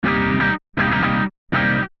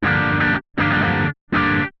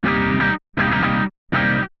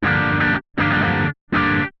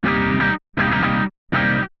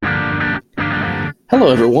Hello,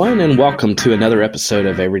 everyone, and welcome to another episode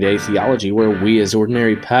of Everyday Theology, where we as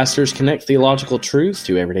ordinary pastors connect theological truths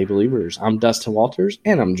to everyday believers. I'm Dustin Walters,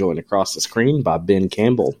 and I'm joined across the screen by Ben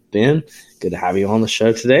Campbell. Ben, good to have you on the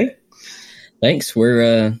show today. Thanks.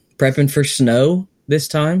 We're prepping for snow this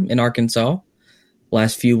time in Arkansas.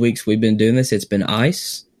 Last few weeks we've been doing this. It's been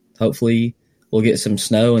ice. Hopefully we'll get some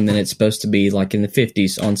snow, and then it's supposed to be like in the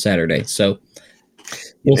 50s on Saturday. So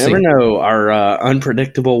you never know our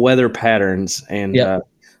unpredictable weather patterns, and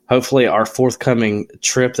hopefully our forthcoming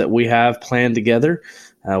trip that we have planned together,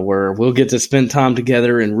 where we'll get to spend time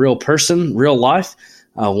together in real person, real life,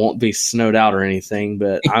 won't be snowed out or anything,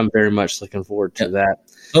 but I'm very much looking forward to that.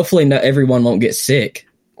 Hopefully not everyone won't get sick.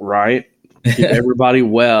 Right. Keep everybody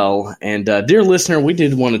well. And dear listener, we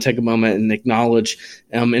did want to take a moment and acknowledge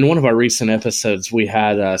in one of our recent episodes, we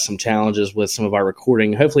had some challenges with some of our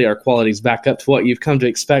recording. Hopefully our quality's back up to what you've come to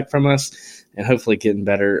expect from us, and hopefully getting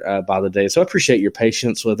better by the day. So I appreciate your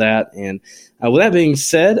patience with that. And with that being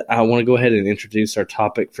said, I want to go ahead and introduce our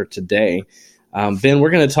topic for today. Ben, we're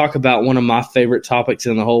going to talk about one of my favorite topics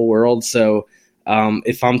in the whole world. So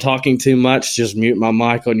if I'm talking too much, just mute my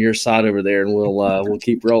mic on your side over there, and we'll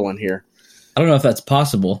keep rolling here. I don't know if that's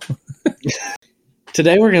possible.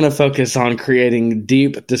 Today we're going to focus on creating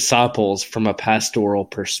deep disciples from a pastoral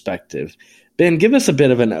perspective. Ben, give us a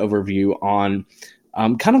bit of an overview on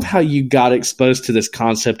kind of how you got exposed to this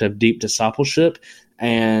concept of deep discipleship,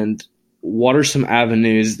 and what are some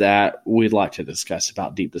avenues that we'd like to discuss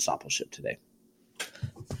about deep discipleship today.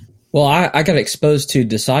 Well, I got exposed to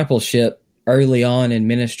discipleship early on in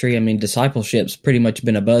ministry. I mean, discipleship's pretty much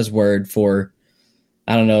been a buzzword for,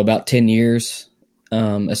 I don't know, about 10 years,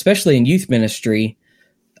 especially in youth ministry,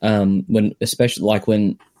 when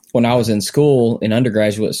I was in school, in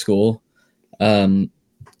undergraduate school,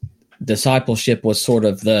 discipleship was sort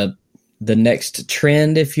of the next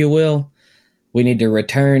trend, if you will. We need to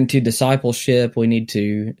return to discipleship. We need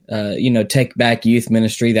to, take back youth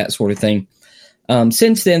ministry, that sort of thing.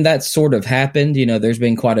 Since then, that's sort of happened. There's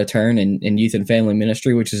been quite a turn in youth and family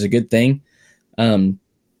ministry, which is a good thing.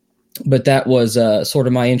 But that was sort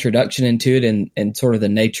of my introduction into it, and sort of the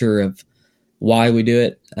nature of why we do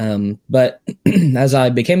it. But as I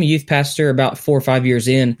became a youth pastor about 4 or 5 years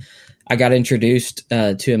in, I got introduced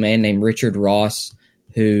to a man named Richard Ross,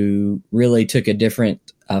 who really took a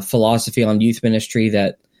different philosophy on youth ministry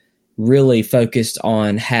that really focused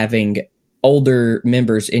on having older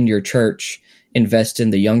members in your church invest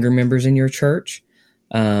in the younger members in your church,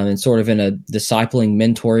 and sort of in a discipling,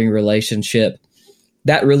 mentoring relationship.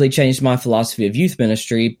 That really changed my philosophy of youth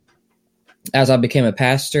ministry. As I became a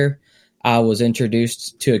pastor, I was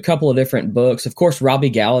introduced to a couple of different books. Of course, Robbie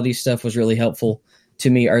Gallaty's stuff was really helpful to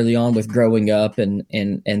me early on with growing up and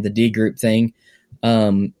the D group thing.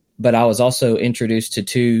 But I was also introduced to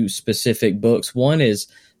 2 specific books. One is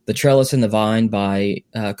The Trellis and the Vine by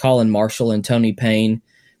Colin Marshall and Tony Payne.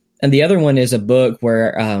 And the other one is a book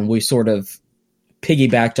where we sort of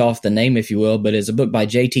piggybacked off the name, if you will, but is a book by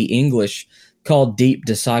J.T. English called Deep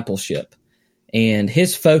Discipleship. And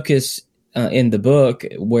his focus in the book,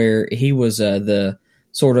 where he was the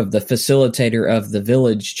sort of the facilitator of the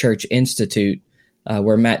Village Church Institute,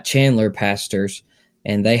 where Matt Chandler pastors,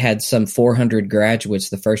 and they had some 400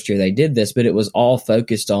 graduates the first year they did this, but it was all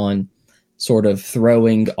focused on sort of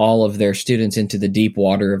throwing all of their students into the deep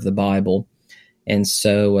water of the Bible. And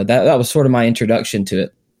so that was sort of my introduction to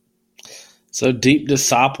it. So deep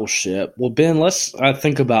discipleship. Well, Ben, let's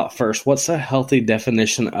think about first, what's a healthy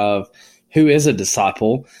definition of who is a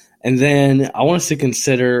disciple? And then I want us to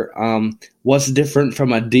consider what's different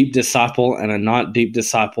from a deep disciple and a not deep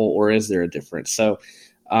disciple, or is there a difference? So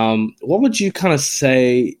what would you kind of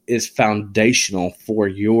say is foundational for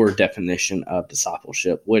your definition of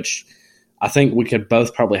discipleship, which I think we could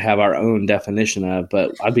both probably have our own definition of,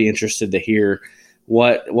 but I'd be interested to hear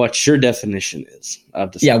what your definition is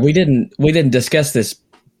of discipleship. Yeah, we didn't discuss this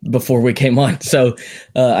before we came on, so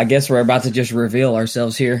I guess we're about to just reveal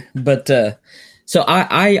ourselves here. But so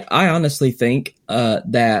I honestly think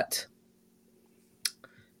that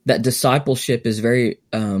discipleship is very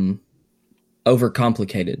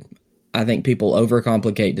overcomplicated. I think people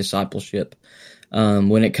overcomplicate discipleship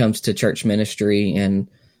when it comes to church ministry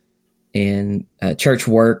and church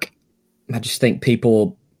work. I just think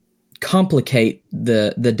people complicate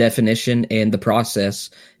the definition and the process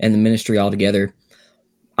and the ministry altogether.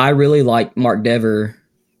 I really like Mark Dever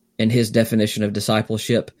and his definition of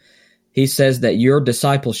discipleship. He says that your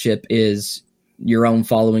discipleship is your own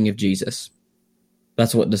following of Jesus.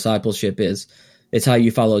 That's what discipleship is. It's how you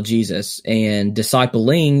follow Jesus. And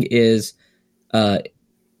discipling is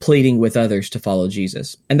pleading with others to follow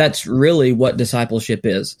Jesus. And that's really what discipleship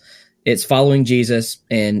is. it's following Jesus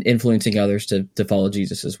and influencing others to follow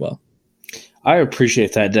Jesus as well. I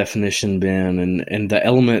appreciate that definition, Ben, and the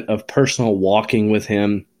element of personal walking with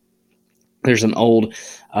him. There's an old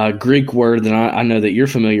Greek word that I know that you're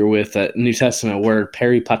familiar with, that New Testament word,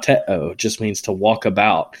 peripateo, just means to walk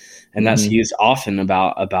about. And that's used often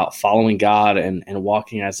about following God and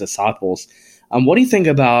walking as disciples. What do you think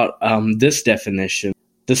about this definition?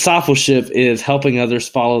 Discipleship is helping others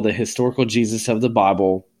follow the historical Jesus of the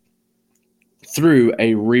Bible through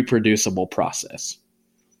a reproducible process.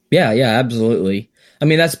 Yeah, absolutely. I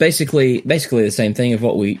mean, that's basically the same thing of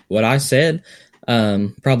what I said,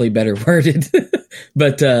 probably better worded.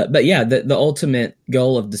 but yeah, the ultimate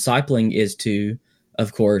goal of discipling is to,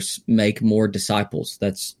 of course, make more disciples.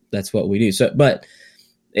 That's what we do. So, but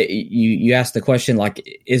you asked the question,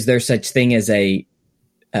 like, is there such thing as a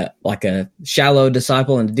shallow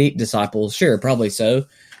disciple and a deep disciple? Sure, probably so.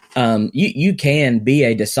 You can be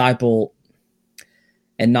a disciple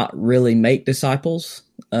and not really make disciples.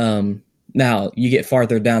 Now you get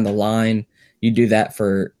farther down the line, you do that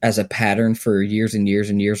as a pattern for years and years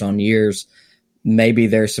and years on years. Maybe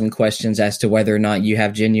there's some questions as to whether or not you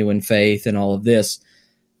have genuine faith and all of this,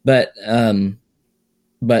 but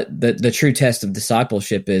the true test of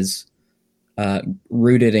discipleship is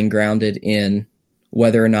rooted and grounded in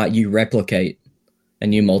whether or not you replicate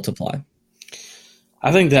and you multiply.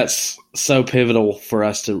 I think that's so pivotal for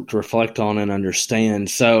us to reflect on and understand.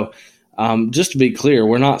 So, just to be clear,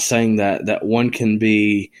 we're not saying that one can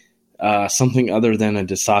be something other than a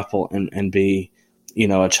disciple and be,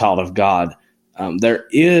 a child of God. There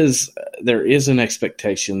is an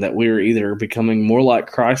expectation that we're either becoming more like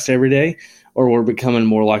Christ every day, or we're becoming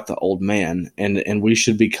more like the old man, and we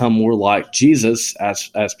should become more like Jesus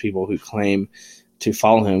as people who claim to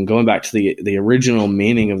follow him. Going back to the original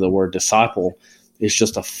meaning of the word disciple, is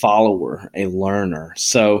just a follower, a learner.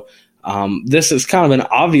 So this is kind of an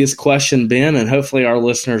obvious question, Ben, and hopefully our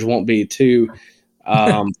listeners won't be too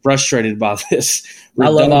frustrated by this. I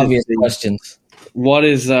love obvious questions. What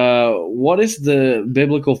is the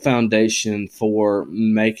biblical foundation for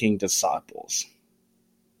making disciples?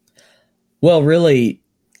 Well, really,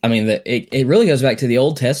 I mean, it really goes back to the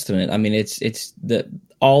Old Testament. I mean, it's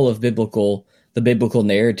all of the biblical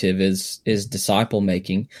narrative is disciple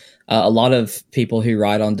making. A lot of people who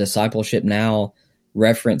write on discipleship now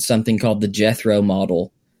reference something called the Jethro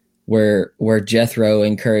model, where Jethro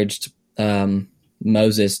encouraged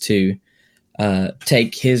Moses to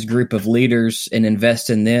take his group of leaders and invest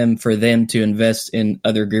in them for them to invest in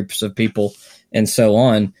other groups of people and so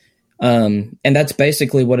on. And that's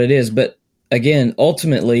basically what it is. But again,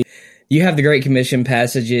 ultimately, you have the Great Commission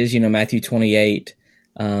passages, Matthew 28.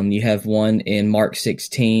 You have one in Mark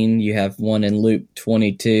 16. You have one in Luke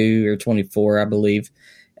 22 or 24, I believe.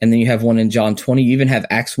 And then you have one in John 20. You even have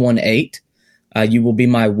Acts 1:8. You will be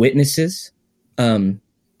my witnesses. And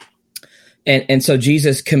so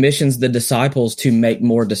Jesus commissions the disciples to make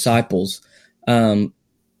more disciples. Paul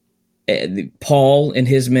in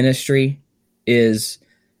his ministry is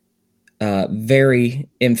very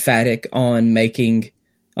emphatic on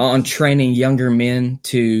training younger men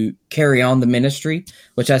to carry on the ministry,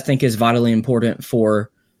 which I think is vitally important for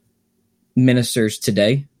ministers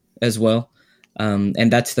today as well.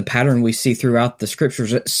 And that's the pattern we see throughout the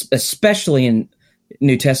scriptures, especially in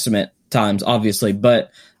New Testament times, obviously. But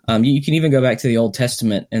you can even go back to the Old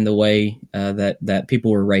Testament and the way that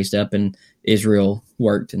people were raised up and Israel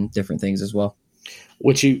worked and different things as well.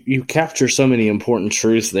 Which you capture so many important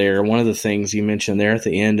truths there. One of the things you mentioned there at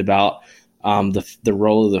the end about the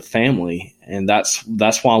role of the family, and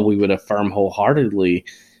that's why we would affirm wholeheartedly,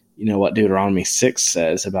 what Deuteronomy 6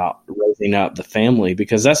 says about raising up the family,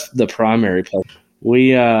 because that's the primary place.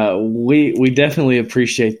 We definitely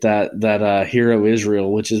appreciate that hero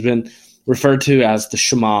Israel, which has been referred to as the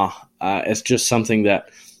Shema. It's just something that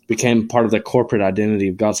became part of the corporate identity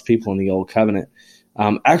of God's people in the Old Covenant.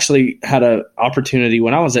 Actually had an opportunity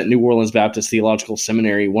when I was at New Orleans Baptist Theological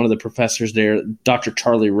Seminary. One of the professors there, Dr.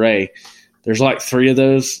 Charlie Ray, there's like 3 of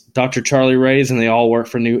those Dr. Charlie Rays, and they all work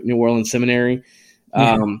for New Orleans Seminary.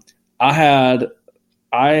 Yeah.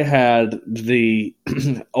 I had the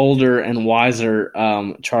older and wiser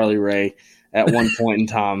Charlie Ray at one point in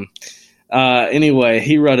time. Anyway,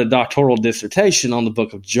 he wrote a doctoral dissertation on the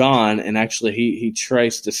book of John, and actually he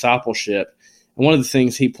traced discipleship. And one of the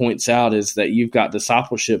things he points out is that you've got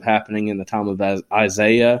discipleship happening in the time of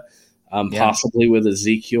Isaiah, possibly with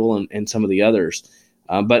Ezekiel and some of the others.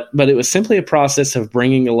 But it was simply a process of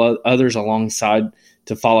bringing others alongside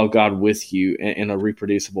to follow God with you in a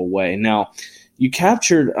reproducible way. Now, you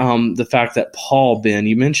captured the fact that Paul, Ben,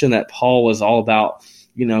 you mentioned that Paul was all about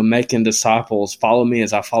making disciples, follow me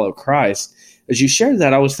as I follow Christ. As you shared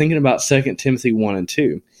that, I was thinking about 2 Timothy 1 and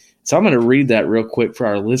 2. So I'm going to read that real quick for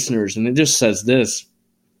our listeners. And it just says this: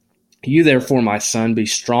 "You therefore, my son, be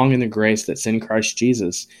strong in the grace that's in Christ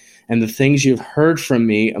Jesus, and the things you've heard from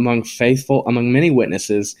me among many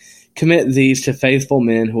witnesses, commit these to faithful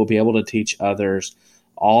men who will be able to teach others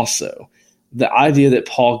also." The idea that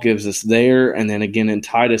Paul gives us there, and then again in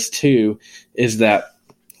Titus 2, is that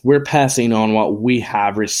we're passing on what we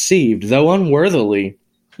have received, though unworthily.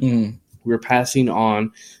 We're passing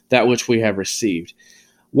on that which we have received.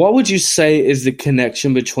 What would you say is the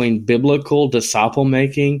connection between biblical disciple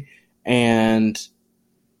making and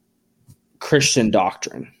Christian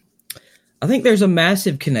doctrine? I think there's a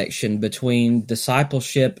massive connection between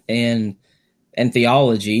discipleship and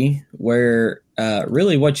theology, where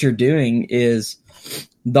really what you're doing is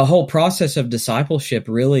the whole process of discipleship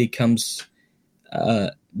really comes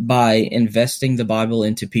by investing the Bible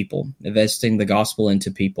into people, investing the gospel into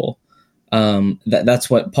people. That's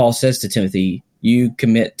what Paul says to Timothy: "You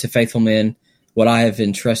commit to faithful men what I have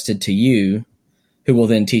entrusted to you, who will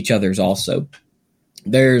then teach others also."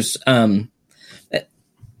 There's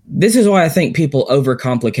this is why I think people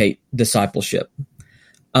overcomplicate discipleship.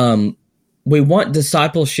 We want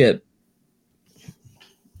discipleship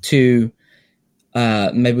to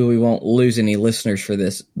maybe we won't lose any listeners for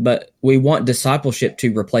this, but we want discipleship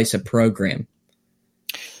to replace a program.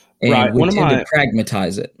 And right. we tend to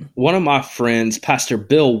pragmatize it. One of my friends, Pastor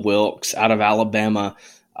Bill Wilkes out of Alabama,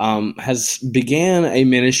 has began a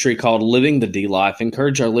ministry called Living the D Life.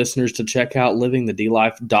 Encourage our listeners to check out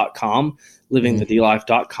livingthedlife.com,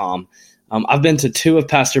 livingthedlife.com. I've been to 2 of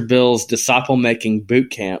Pastor Bill's disciple-making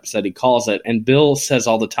boot camps that he calls it, and Bill says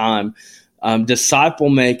all the time,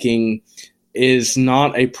 disciple-making is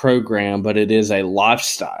not a program, but it is a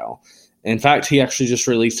lifestyle. In fact, he actually just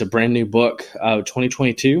released a brand new book,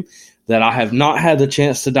 2022, that I have not had the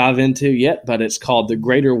chance to dive into yet, but it's called The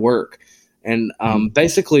Greater Work. And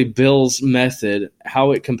basically Bill's method,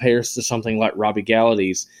 how it compares to something like Robbie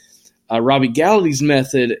Gallaty's. Robbie Gallaty's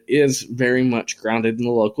method is very much grounded in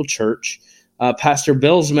the local church. Pastor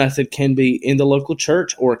Bill's method can be in the local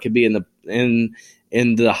church, or it could be in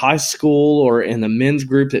the high school, or in the men's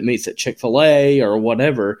group that meets at Chick-fil-A or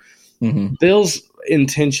whatever. Mm-hmm. Bill's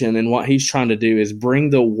intention and what he's trying to do is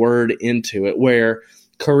bring the word into it, where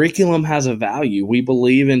curriculum has a value. We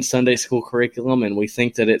believe in Sunday school curriculum and we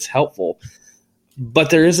think that it's helpful.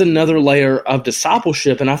 But there is another layer of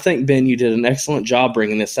discipleship, and I think, Ben, you did an excellent job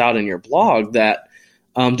bringing this out in your blog, that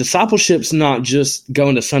discipleship's not just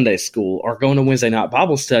going to Sunday school or going to Wednesday night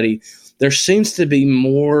Bible study. There seems to be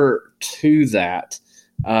more to that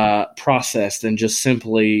process than just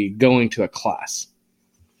simply going to a class.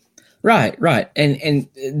 Right. And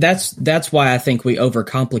that's why I think we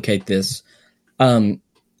overcomplicate this.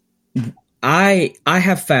 I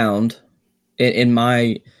have found in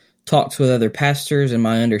my talks with other pastors and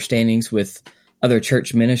my understandings with other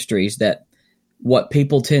church ministries that what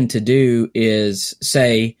people tend to do is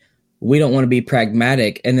say, we don't want to be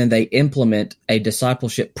pragmatic, and then they implement a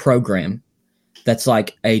discipleship program that's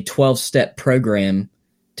like a 12-step program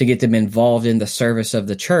to get them involved in the service of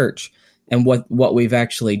the church. And what we've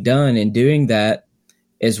actually done in doing that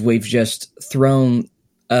is we've just thrown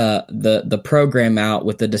the program out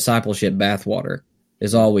with the discipleship bathwater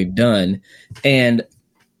is all we've done. And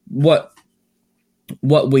what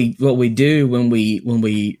we do when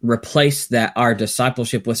we replace that, our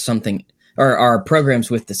discipleship with something, or our programs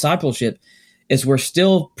with discipleship, is we're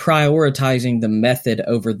still prioritizing the method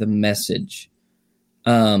over the message.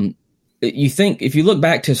 If you look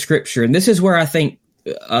back to Scripture, and this is where I think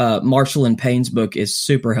Marshall and Payne's book is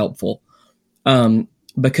super helpful,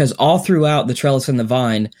 because all throughout The Trellis and the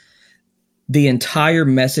Vine, the entire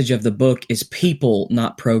message of the book is people,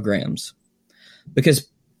 not programs. Because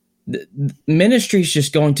ministry is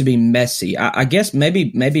just going to be messy. I guess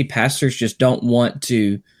maybe pastors just don't want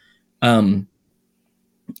to,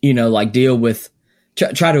 deal with,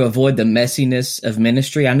 try to avoid the messiness of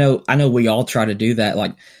ministry. I know we all try to do that.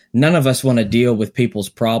 Like, none of us want to deal with people's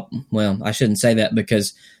problem. Well, I shouldn't say that,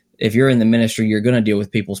 because if you're in the ministry, you're going to deal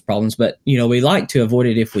with people's problems, but we like to avoid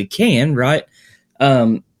it if we can, right?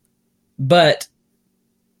 But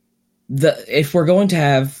if we're going to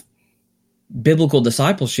have biblical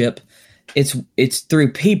discipleship, it's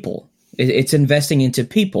through people. It's investing into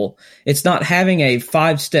people. It's not having a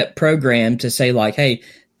 5-step program to say, like, hey,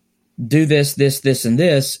 do this, and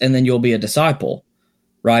this, and then you'll be a disciple,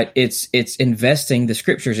 right? It's investing the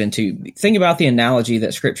Scriptures into. Think about the analogy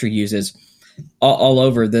that Scripture uses all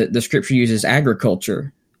over. The Scripture uses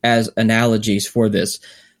agriculture as analogies for this.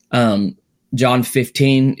 John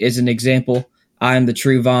 15 is an example. I am the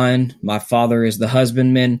true vine. My Father is the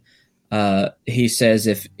husbandman. He says,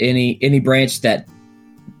 if any branch that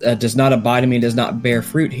does not abide in me, does not bear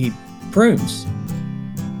fruit, he prunes.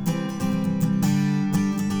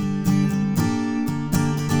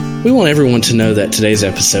 We want everyone to know that today's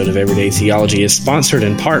episode of Everyday Theology is sponsored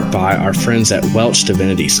in part by our friends at Welch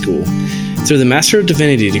Divinity School. Through the Master of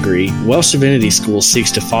Divinity degree, Welch Divinity School seeks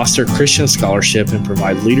to foster Christian scholarship and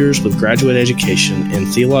provide leaders with graduate education in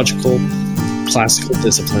theological, classical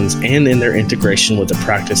disciplines, and in their integration with the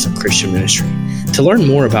practice of Christian ministry. To learn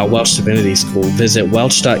more about Welch Divinity School, visit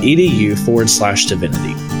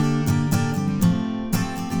welch.edu/divinity.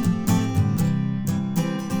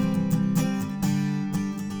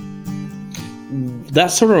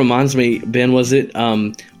 That sort of reminds me, Ben, was it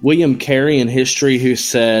William Carey in history who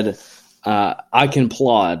said, I can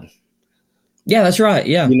plod? Yeah, that's right.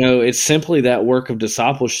 Yeah. It's simply that work of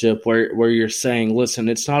discipleship where you're saying, listen,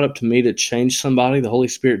 it's not up to me to change somebody. The Holy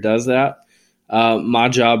Spirit does that. My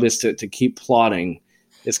job is to keep plodding.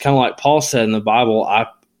 It's kind of like Paul said in the Bible, I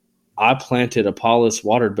planted, Apollos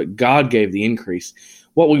watered, but God gave the increase.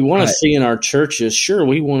 What we want to see in our churches, sure,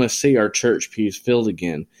 we want to see our church pews filled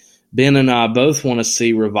again. Ben and I both want to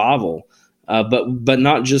see revival, but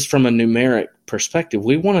not just from a numeric perspective.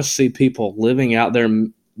 We want to see people living out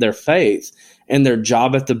their faith and their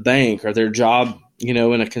job at the bank or their job, in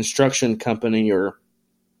a construction company or,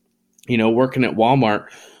 working at Walmart.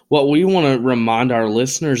 What we want to remind our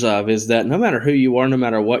listeners of is that no matter who you are, no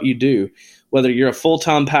matter what you do, whether you're a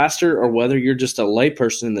full-time pastor or whether you're just a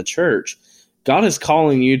layperson in the church, God is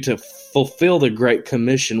calling you to fulfill the Great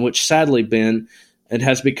Commission, which sadly, Ben, it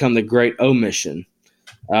has become the Great Omission,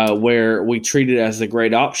 where we treat it as the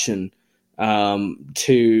great option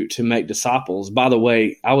to make disciples. By the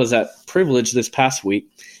way, I was privileged this past week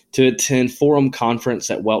to attend Forum Conference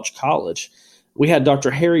at Welch College. We had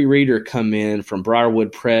Dr. Harry Reeder come in from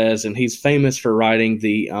Briarwood Pres, and he's famous for writing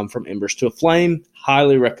the From Embers to a Flame.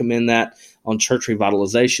 Highly recommend that on church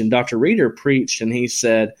revitalization. Dr. Reeder preached, and he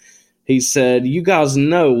said, you guys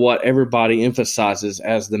know what everybody emphasizes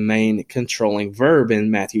as the main controlling verb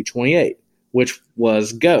in Matthew 28, which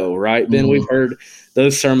was go, right? Ben, we've heard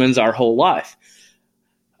those sermons our whole life.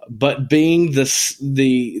 But being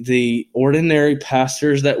the ordinary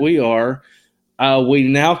pastors that we are, we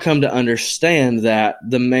now come to understand that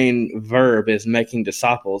the main verb is making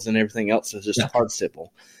disciples and everything else is just a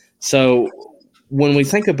participle. So when we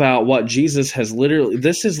think about what Jesus has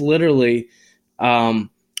this is literally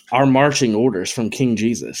our marching orders from King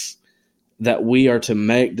Jesus, that we are to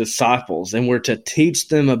make disciples and we're to teach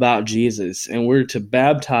them about Jesus and we're to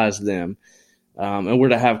baptize them and we're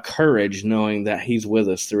to have courage knowing that he's with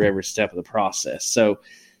us through every step of the process. So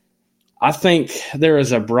I think there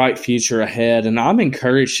is a bright future ahead, and I'm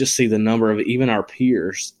encouraged to see the number of even our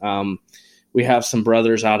peers. We have some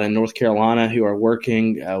brothers out in North Carolina who are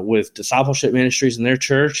working with discipleship ministries in their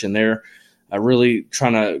church, and they're really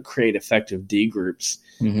trying to create effective D groups.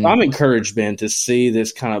 Mm-hmm. I'm encouraged, Ben, to see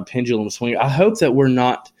this kind of pendulum swing. I hope that we're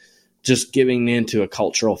not just giving into a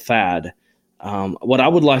cultural fad. What I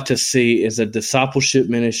would like to see is a discipleship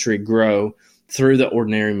ministry grow through the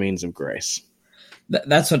ordinary means of grace.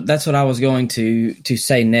 That's what I was going to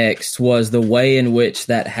say next, was the way in which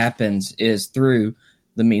that happens is through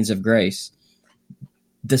the means of grace.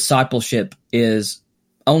 Discipleship is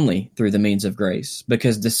only through the means of grace,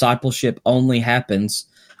 because discipleship only happens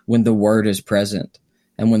when the word is present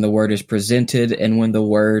and when the word is presented and when the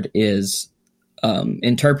word is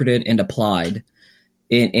interpreted and applied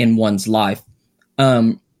in one's life.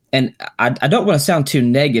 And I don't want to sound too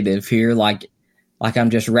negative here, like I'm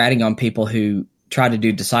just ratting on people who try to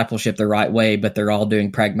do discipleship the right way, but they're all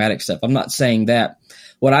doing pragmatic stuff. I'm not saying that.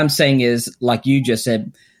 What I'm saying is, like you just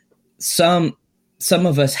said, some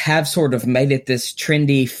of us have sort of made it this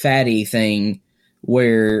trendy, fatty thing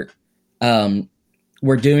where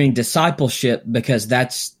we're doing discipleship because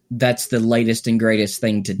that's the latest and greatest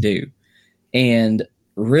thing to do. And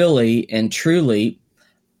really and truly,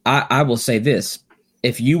 I will say this: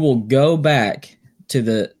 if you will go back to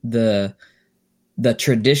the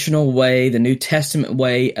traditional way, the New Testament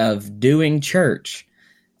way of doing church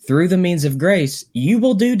through the means of grace, you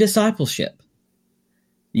will do discipleship.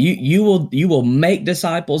 You will make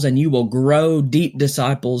disciples, and you will grow deep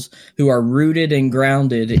disciples who are rooted and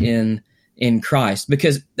grounded in Christ.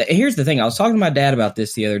 Because here's the thing: I was talking to my dad about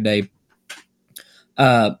this the other day.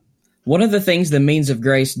 One of the things the means of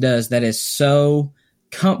grace does that is so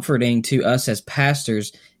comforting to us as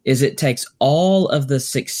pastors is it takes all of the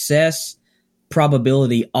success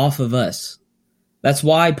probability off of us. That's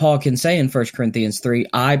why Paul can say in 1 Corinthians 3,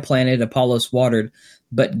 I planted, Apollos watered,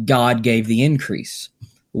 but God gave the increase.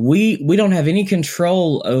 we don't have any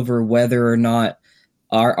control over whether or not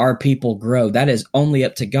our people grow. That is only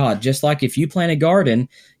up to God. Just like if you plant a garden,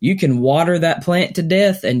 you can water that plant to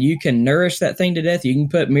death and you can nourish that thing to death. You can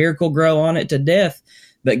put Miracle-Gro on it to death.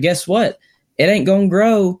 But guess what? It ain't going to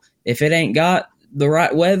grow if it ain't got the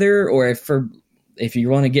right weather, or if you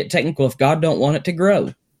want to get technical, if God don't want it to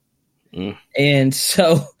grow. And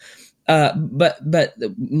so, but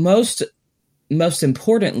most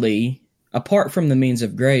importantly, apart from the means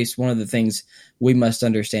of grace, one of the things we must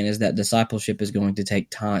understand is that discipleship is going to take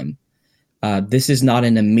time. This is not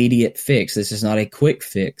an immediate fix. This is not a quick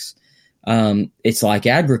fix. It's like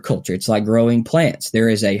agriculture. It's like growing plants.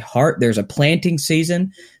 There's a planting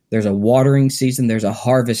season, there's a watering season, there's a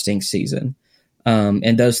harvesting season.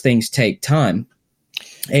 And those things take time.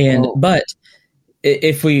 But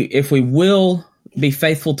if we will be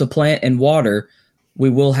faithful to plant and water, we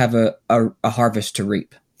will have a harvest to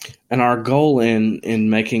reap. And our goal in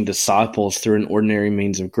making disciples through an ordinary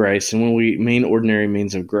means of grace, and when we mean ordinary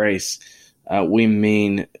means of grace, we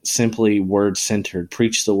mean simply word-centered.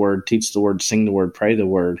 Preach the word, teach the word, sing the word, pray the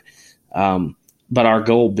word. But our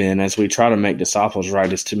goal, Ben, as we try to make disciples,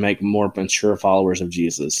 right, is to make more mature followers of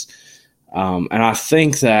Jesus. And I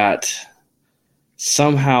think that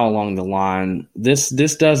somehow along the line, this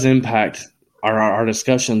does impact our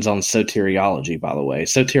discussions on soteriology, by the way.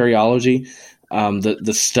 Soteriology,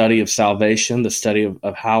 the study of salvation, the study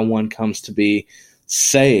of how one comes to be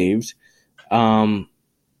saved. I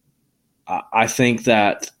think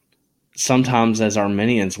that sometimes as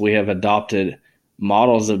Arminians, we have adopted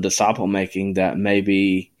models of disciple making that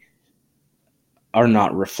maybe are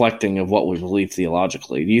not reflecting of what we believe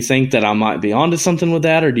theologically. Do you think that I might be onto something with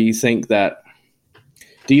that, or do you think there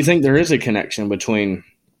is a connection between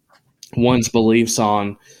one's beliefs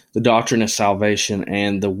on the doctrine of salvation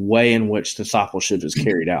and the way in which discipleship is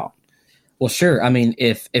carried out? Well, sure. I mean,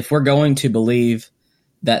 if we're going to believe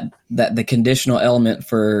that the conditional element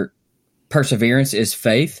for perseverance is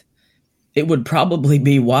faith, it would probably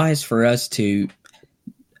be wise for us to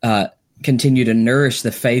continue to nourish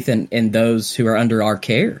the faith in those who are under our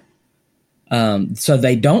care, so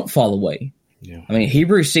they don't fall away. Yeah. I mean,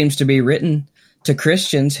 Hebrews seems to be written to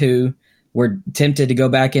Christians who were tempted to go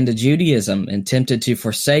back into Judaism and tempted to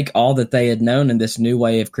forsake all that they had known in this new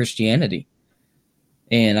way of Christianity.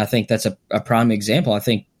 And I think that's a prime example. I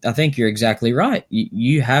think you're exactly right.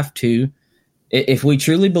 You have to, if we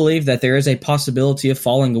truly believe that there is a possibility of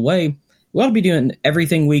falling away, we ought to be doing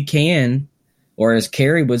everything we can, or as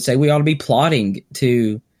Carrie would say, we ought to be plotting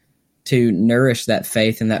to nourish that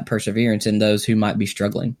faith and that perseverance in those who might be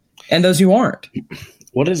struggling and those who aren't.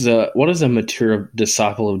 What does a mature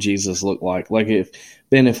disciple of Jesus look like? Like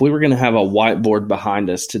if we were going to have a whiteboard behind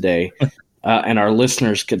us today, and our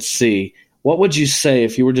listeners could see, what would you say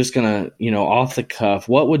if you were just going to, off the cuff,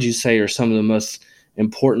 what would you say are some of the most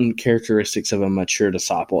important characteristics of a mature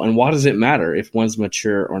disciple? And why does it matter if one's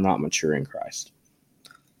mature or not mature in Christ?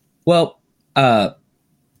 Well, I'm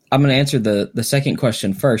going to answer the second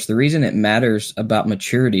question first. The reason it matters about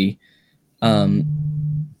maturity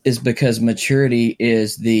is because maturity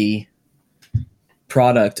is the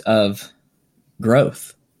product of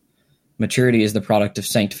growth. Maturity is the product of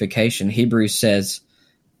sanctification. Hebrews 5,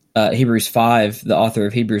 the author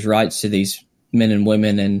of Hebrews writes to these men and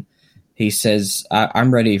women, and he says,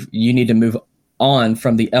 I'm ready. You need to move on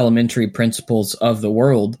from the elementary principles of the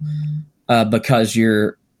world because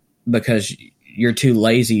you're too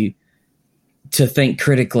lazy to think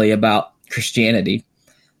critically about Christianity.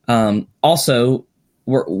 Also,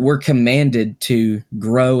 we're commanded to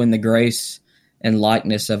grow in the grace and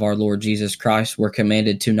likeness of our Lord Jesus Christ. We're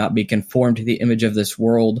commanded to not be conformed to the image of this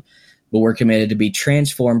world, but we're commanded to be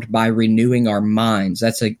transformed by renewing our minds.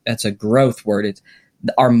 That's a growth word.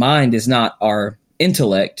 Our mind is not our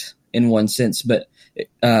intellect in one sense, but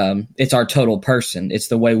it's our total person. It's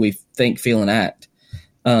the way we think, feel, and act.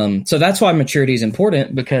 So that's why maturity is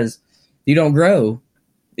important, because you don't grow.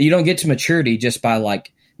 You don't get to maturity just by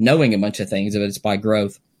like knowing a bunch of things, but it's by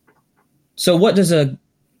growth. So what does a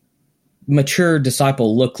mature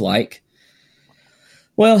disciple look like?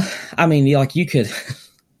 Well, I mean, like you could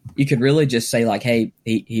really just say like, hey,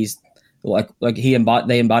 he's like they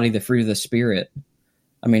embody the fruit of the Spirit.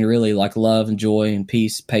 I mean, really like love and joy and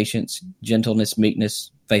peace, patience, gentleness, meekness,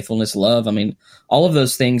 faithfulness, love. I mean, all of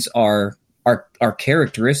those things are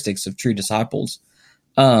characteristics of true disciples.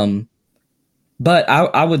 But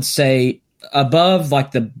I would say above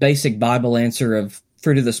like the basic Bible answer of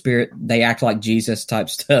fruit of the Spirit, they act like Jesus type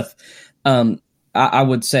stuff. I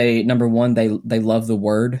would say number one, they love the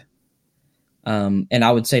Word. And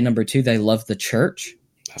I would say number two, they love the church.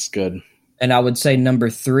 That's good. And I would say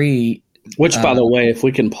number three, Which, by the way, if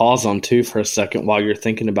we can pause on 2 for a second while you're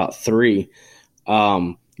thinking about 3,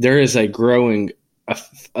 there is a growing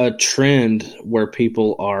a trend where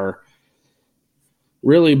people are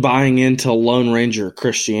really buying into Lone Ranger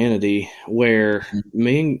Christianity, where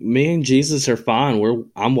me and Jesus are fine.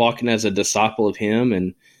 I'm walking as a disciple of him,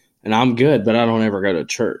 and I'm good, but I don't ever go to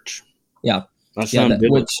church. Yeah, that's not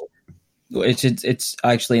biblical. It's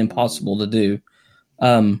actually impossible to do.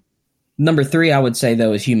 Number 3, I would say,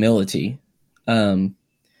 though, is humility.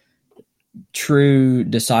 True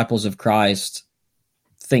disciples of Christ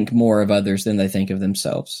think more of others than they think of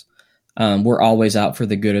themselves. We're always out for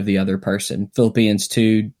the good of the other person. Philippians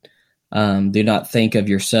 2, do not think of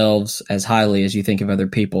yourselves as highly as you think of other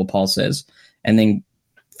people, Paul says, and then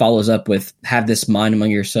follows up with, have this mind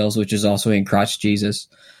among yourselves, which is also in Christ Jesus.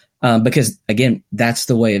 Because, again, that's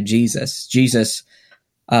the way of Jesus. Jesus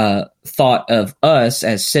thought of us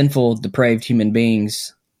as sinful, depraved human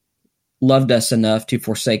beings, loved us enough to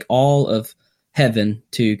forsake all of heaven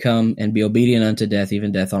to come and be obedient unto death,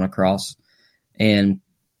 even death on a cross, and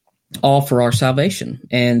all for our salvation.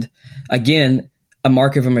 And again, a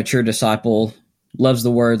mark of a mature disciple, loves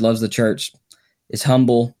the word, loves the church, is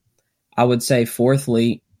humble. I would say,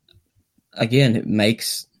 fourthly, again, it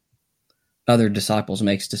makes other disciples,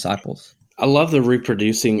 makes disciples. I love the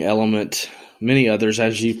reproducing element. Many others,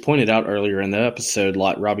 as you pointed out earlier in the episode,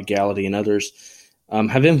 like Robbie Gallaty and others,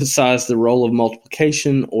 have emphasized the role of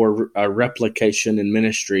multiplication or replication in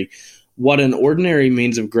ministry. What an ordinary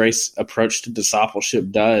means of grace approach to discipleship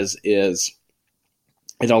does is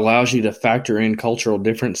it allows you to factor in cultural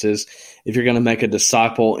differences. If you're going to make a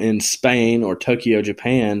disciple in Spain or Tokyo,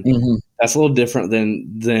 Japan, that's a little different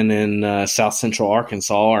than in South Central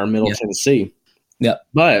Arkansas or Middle Tennessee. Yeah.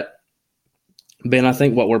 But, Ben, I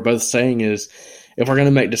think what we're both saying is if we're going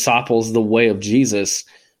to make disciples the way of Jesus,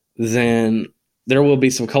 then there will be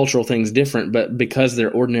some cultural things different, but because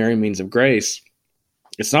they're ordinary means of grace,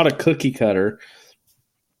 it's not a cookie cutter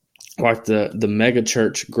like the mega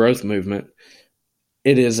church growth movement.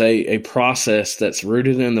 It is a process that's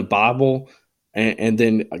rooted in the Bible and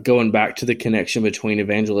then going back to the connection between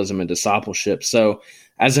evangelism and discipleship. So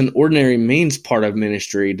as an ordinary means part of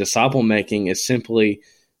ministry, disciple making is simply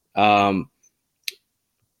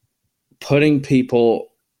putting people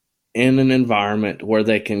in an environment where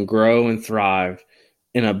they can grow and thrive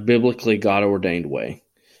in a biblically God-ordained way.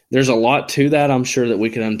 There's a lot to that. I'm sure that we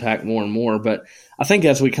can unpack more and more, but I think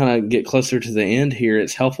as we kind of get closer to the end here,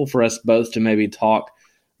 it's helpful for us both to maybe talk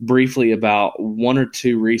briefly about 1 or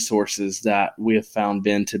 2 resources that we have found,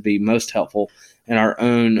 Ben, to be most helpful in our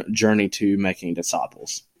own journey to making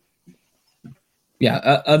disciples. Yeah,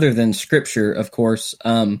 other than Scripture, of course,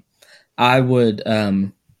 I would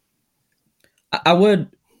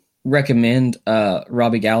recommend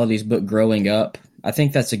Robbie Gallaty's book, Growing Up. I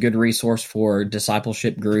think that's a good resource for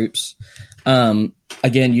discipleship groups. Again,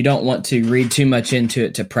 you don't want to read too much into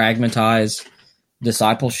it to pragmatize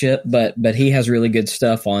discipleship, but he has really good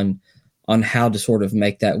stuff on how to sort of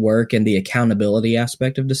make that work and the accountability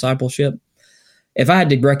aspect of discipleship. If I had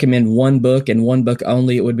to recommend one book and one book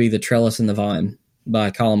only, it would be The Trellis and the Vine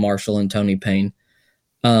by Colin Marshall and Tony Payne.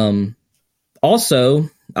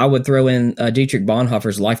 Also, I would throw in Dietrich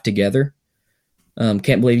Bonhoeffer's Life Together.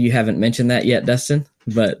 Can't believe you haven't mentioned that yet, Dustin.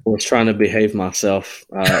 But I was trying to behave myself.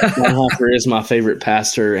 Bonhoeffer is my favorite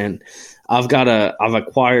pastor, and I've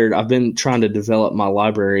been trying to develop my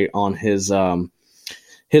library on his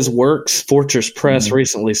works. Fortress Press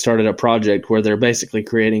recently started a project where they're basically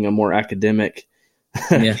creating a more academic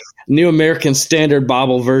New American Standard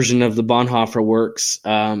Bible version of the Bonhoeffer works.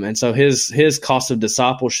 And so his Cost of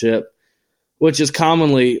Discipleship, which is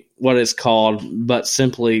commonly what it's called, but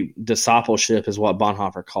simply discipleship is what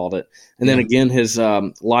Bonhoeffer called it. And then again, his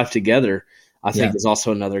Life Together, I think, is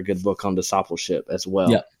also another good book on discipleship as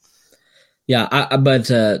well. Yeah. Yeah, but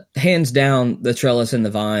hands down, The Trellis and the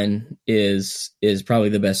Vine is probably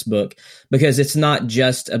the best book, because it's not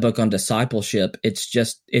just a book on discipleship.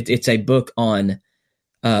 It's a book on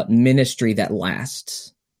ministry that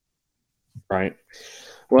lasts. Right.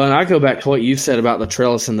 Well, and I go back to what you said about The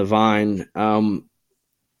Trellis and the Vine.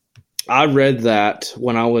 I read that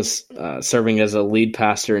when I was serving as a lead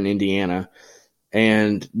pastor in Indiana,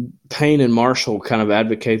 and Payne and Marshall kind of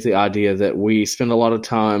advocate the idea that we spend a lot of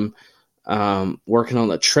time working on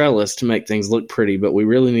the trellis to make things look pretty, but we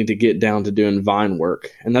really need to get down to doing vine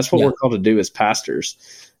work. And that's what we're called to do as pastors.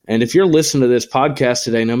 And if you're listening to this podcast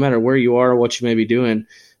today, no matter where you are or what you may be doing,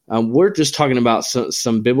 We're just talking about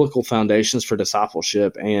some biblical foundations for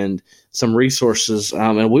discipleship and some resources,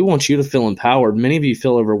 and we want you to feel empowered. Many of you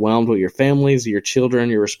feel overwhelmed with your families, your children,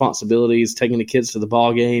 your responsibilities, taking the kids to the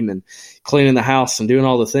ball game and cleaning the house and doing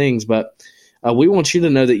all the things. But we want you to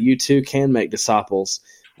know that you too can make disciples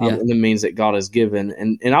in the means that God has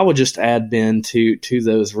given. And I would just add, Ben, to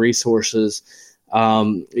those resources.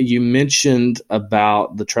 You mentioned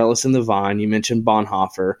about the trellis and the vine. You mentioned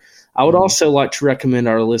Bonhoeffer. I would also like to recommend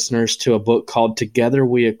our listeners to a book called Together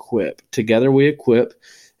We Equip. Together We Equip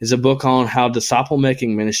is a book on how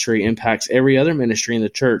disciple-making ministry impacts every other ministry in the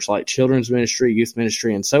church, like children's ministry, youth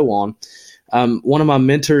ministry, and so on. One of my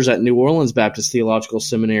mentors at New Orleans Baptist Theological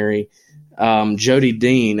Seminary, Jody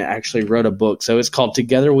Dean, actually wrote a book. So it's called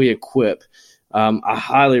Together We Equip. I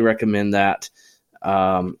highly recommend that.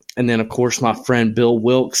 And then, of course, my friend Bill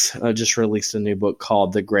Wilkes just released a new book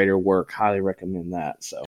called The Greater Work. Highly recommend that.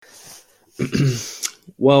 So,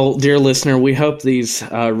 well, dear listener, we hope these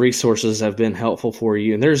resources have been helpful for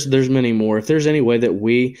you. And there's many more. If there's any way that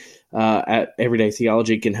we at Everyday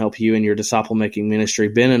Theology can help you in your disciple-making ministry,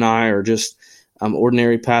 Ben and I are just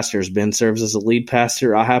ordinary pastors. Ben serves as a lead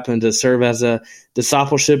pastor. I happen to serve as a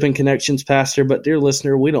discipleship and connections pastor. But, dear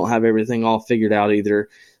listener, we don't have everything all figured out either.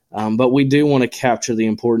 But we do want to capture the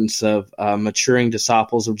importance of maturing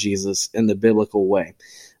disciples of Jesus in the biblical way.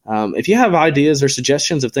 If you have ideas or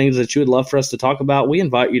suggestions of things that you would love for us to talk about, we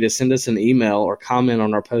invite you to send us an email or comment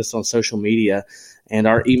on our posts on social media. And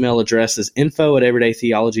our email address is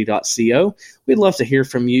info@everydaytheology.co. We'd love to hear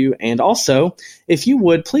from you. And also, if you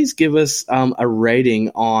would, please give us a rating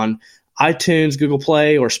on iTunes, Google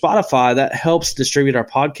Play, or Spotify. That helps distribute our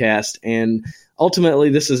podcast. And ultimately,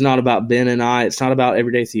 this is not about Ben and I. It's not about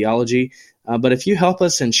Everyday Theology. But if you help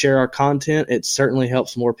us and share our content, it certainly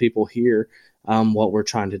helps more people hear what we're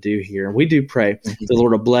trying to do here. And we do pray the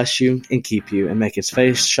Lord will bless you and keep you and make his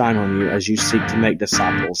face shine on you as you seek to make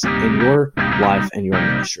disciples in your life and your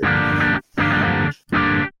ministry.